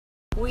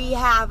We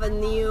have a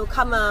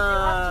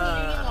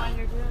newcomer.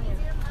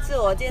 自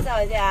我介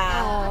绍一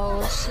下。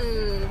我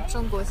是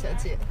中国小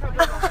姐。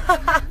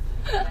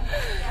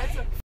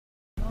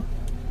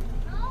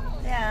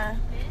对啊。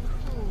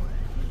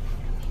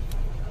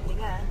你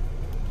看。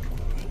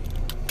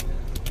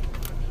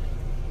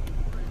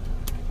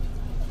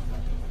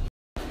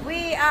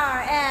We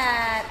are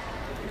at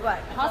what?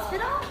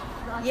 Hospital?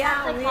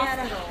 Yeah, we are at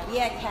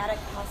Hospital. Catholic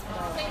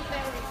Hospital.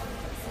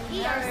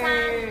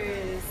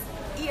 1、2、3.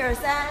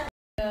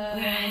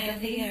 We're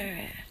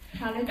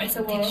at the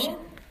presentation.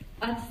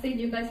 I've seen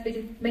you guys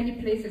visit many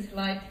places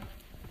like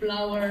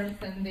flowers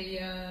and the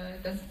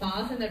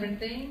spas and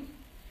everything.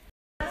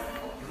 What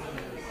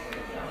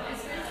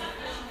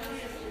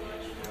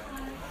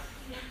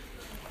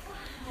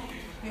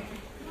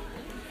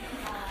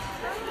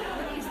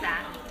is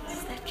that?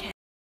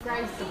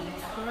 Bryson.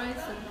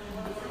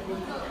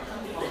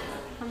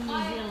 From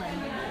New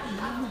Zealand.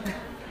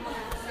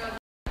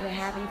 We're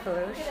having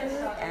photo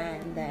shoot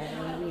and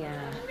then we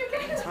are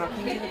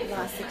talking to the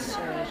plastic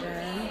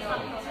surgeon.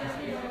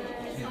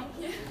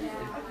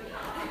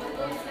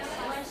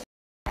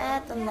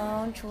 At the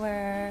lounge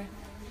where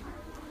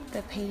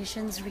the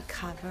patients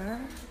recover.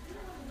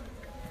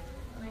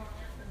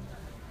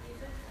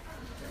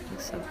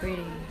 Looks so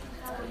pretty.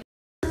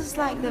 This is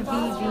like the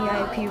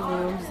VVIP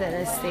rooms that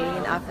I stay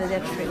in after their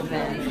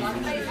treatment.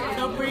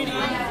 So pretty.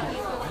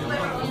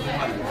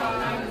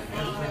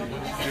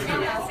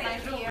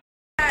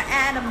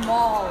 At a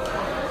mall.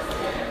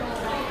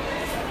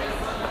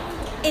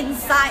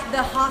 Inside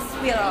the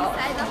hospital.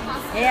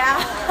 Yeah.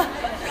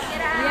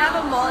 We have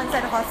a mall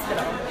inside the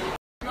hospital.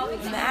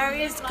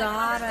 Mary's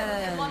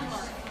Garden.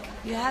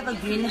 You have a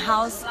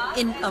greenhouse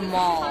in a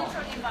mall.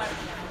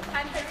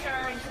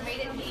 Temperature,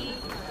 humidity,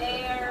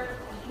 air,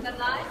 the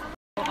light.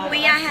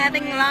 We are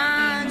having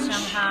lunch. In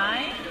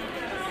Shanghai.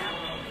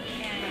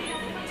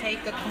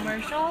 Take a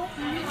commercial.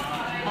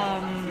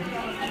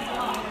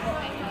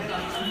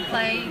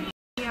 Play.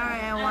 We are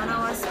at one of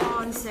our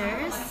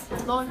sponsors.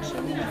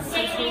 Launching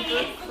social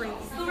good cream.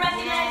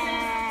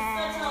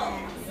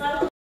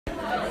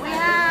 We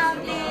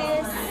have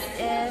this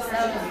is a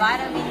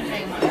vitamin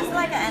drink. It's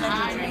like an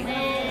energy drink,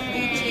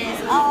 which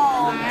is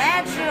all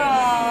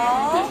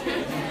natural.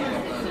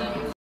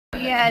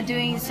 We are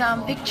doing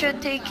some picture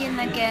taking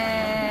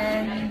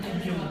again.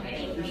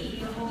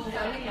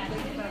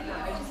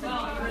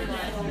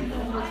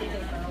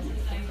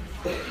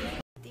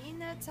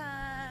 Dinner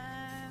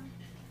time.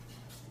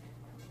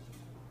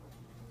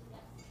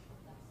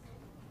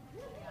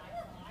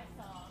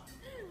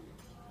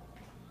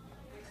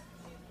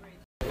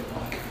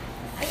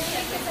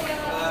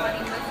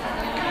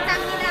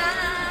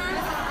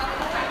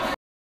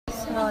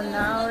 So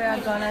now we are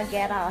gonna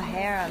get our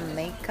hair and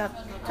makeup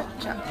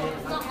touch up.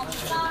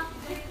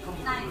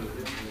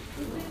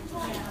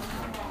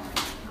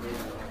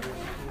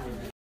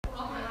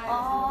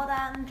 All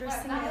that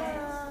dressing up.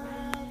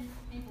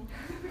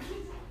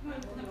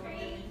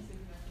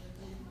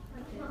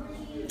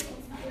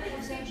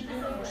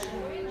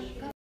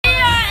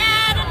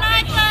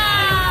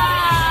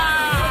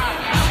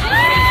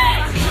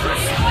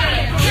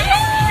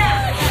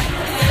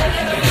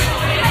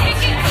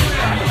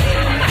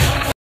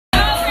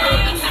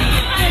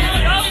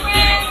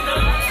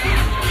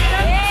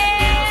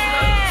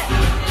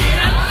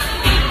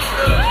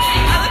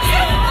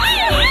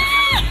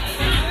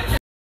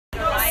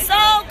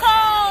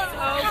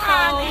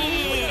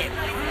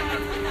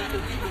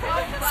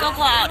 So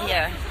cold out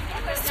here.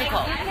 It's too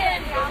cold.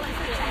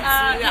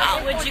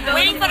 Would you go?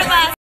 Waiting for the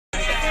bus. We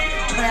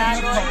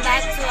are going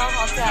back to our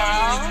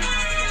hotel.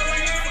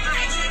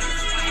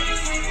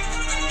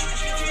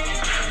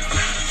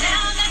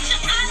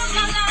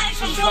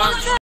 She's drunk.